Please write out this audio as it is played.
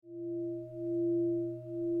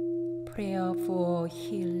Prayer for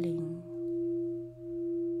healing.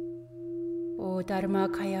 O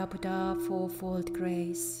Dharmakaya Buddha, fourfold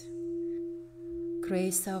grace,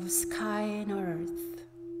 grace of sky and earth,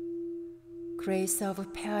 grace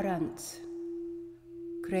of parents,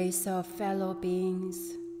 grace of fellow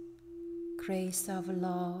beings, grace of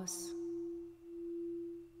laws.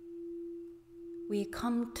 We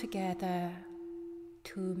come together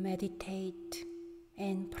to meditate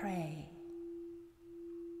and pray.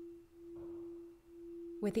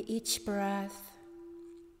 With each breath,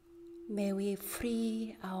 may we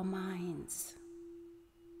free our minds.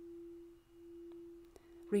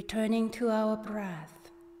 Returning to our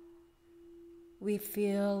breath, we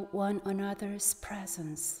feel one another's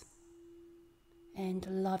presence and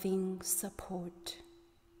loving support.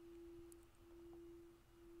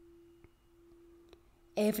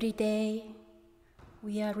 Every day,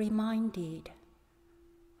 we are reminded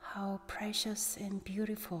how precious and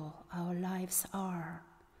beautiful our lives are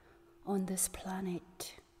on this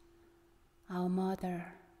planet, our mother,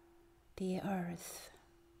 the earth.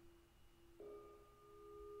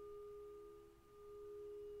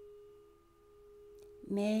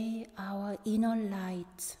 May our inner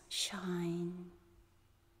light shine.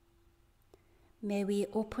 May we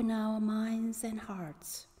open our minds and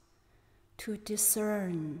hearts to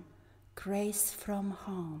discern grace from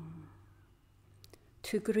home,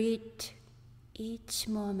 to greet each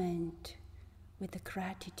moment with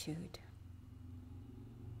gratitude.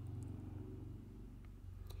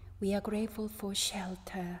 We are grateful for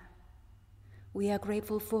shelter. We are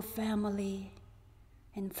grateful for family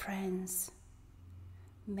and friends.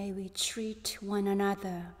 May we treat one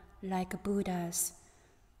another like Buddhas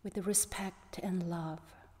with respect and love.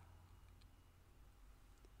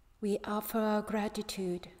 We offer our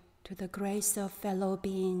gratitude to the grace of fellow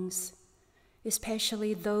beings,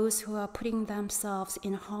 especially those who are putting themselves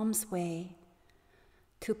in harm's way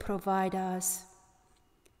to provide us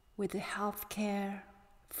with health care,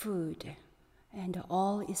 food, and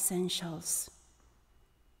all essentials.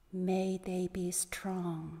 May they be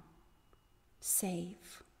strong,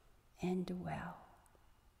 safe, and well.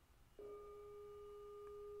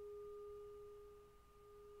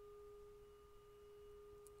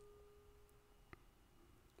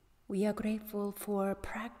 We are grateful for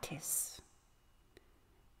practice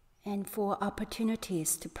and for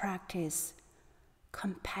opportunities to practice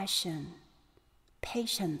compassion,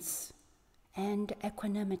 patience, and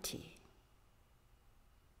equanimity.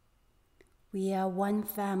 We are one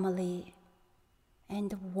family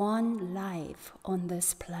and one life on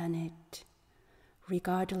this planet,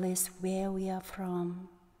 regardless where we are from,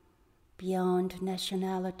 beyond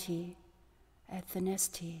nationality,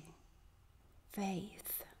 ethnicity,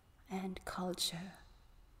 faith, and culture.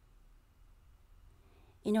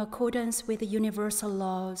 In accordance with the universal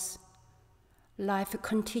laws, life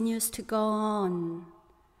continues to go on,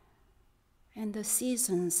 and the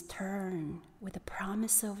seasons turn with the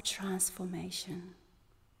promise of transformation.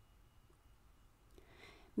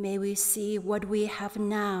 May we see what we have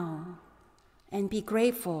now and be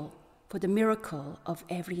grateful for the miracle of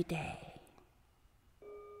every day.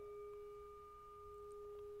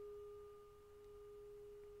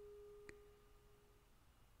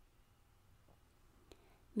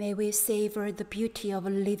 May we savor the beauty of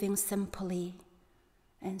living simply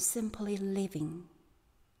and simply living.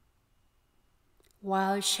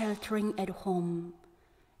 While sheltering at home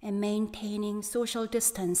and maintaining social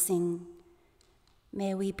distancing,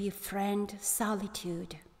 may we befriend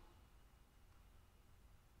solitude.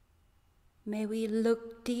 May we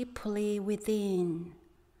look deeply within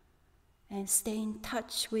and stay in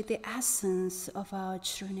touch with the essence of our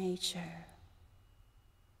true nature.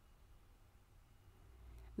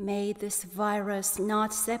 May this virus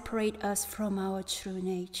not separate us from our true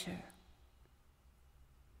nature,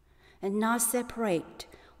 and not separate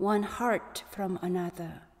one heart from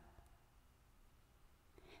another.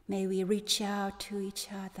 May we reach out to each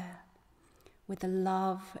other with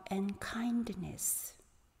love and kindness.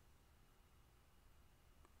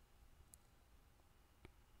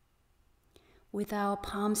 With our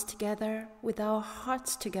palms together, with our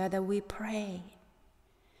hearts together, we pray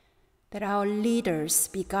that our leaders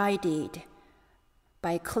be guided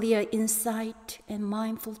by clear insight and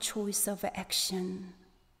mindful choice of action.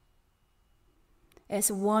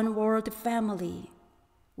 As one world family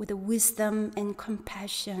with wisdom and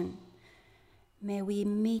compassion, may we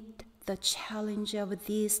meet the challenge of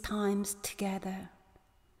these times together.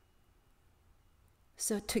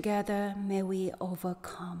 So together may we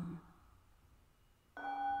overcome.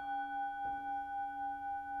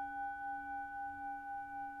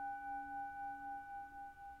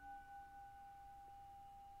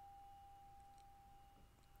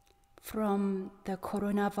 from the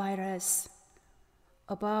coronavirus,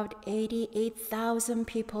 about 88,000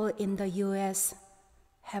 people in the US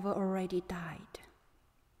have already died,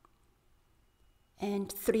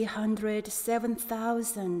 and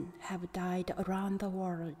 307,000 have died around the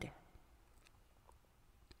world.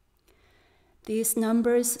 These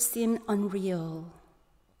numbers seem unreal.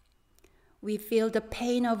 We feel the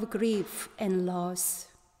pain of grief and loss.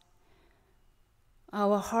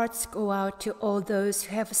 Our hearts go out to all those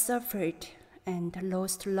who have suffered and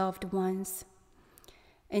lost loved ones,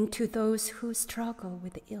 and to those who struggle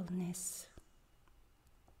with illness.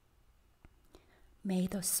 May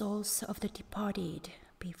the souls of the departed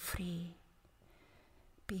be free,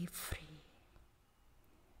 be free.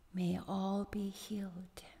 May all be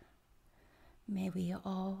healed. May we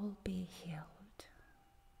all be healed.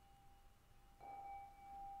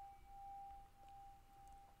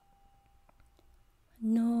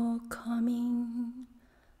 No coming,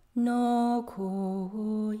 no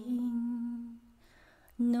going,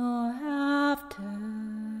 no after,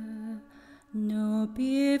 no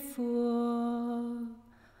before.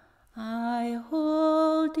 I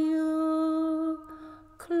hold you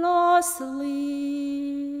closely.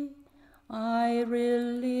 I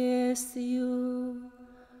release you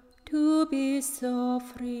to be so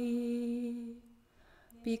free,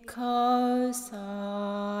 because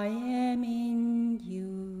I am in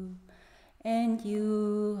you and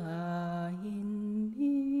you are in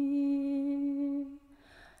me.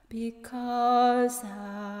 Because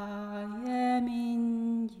I am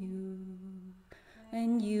in you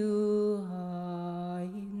and you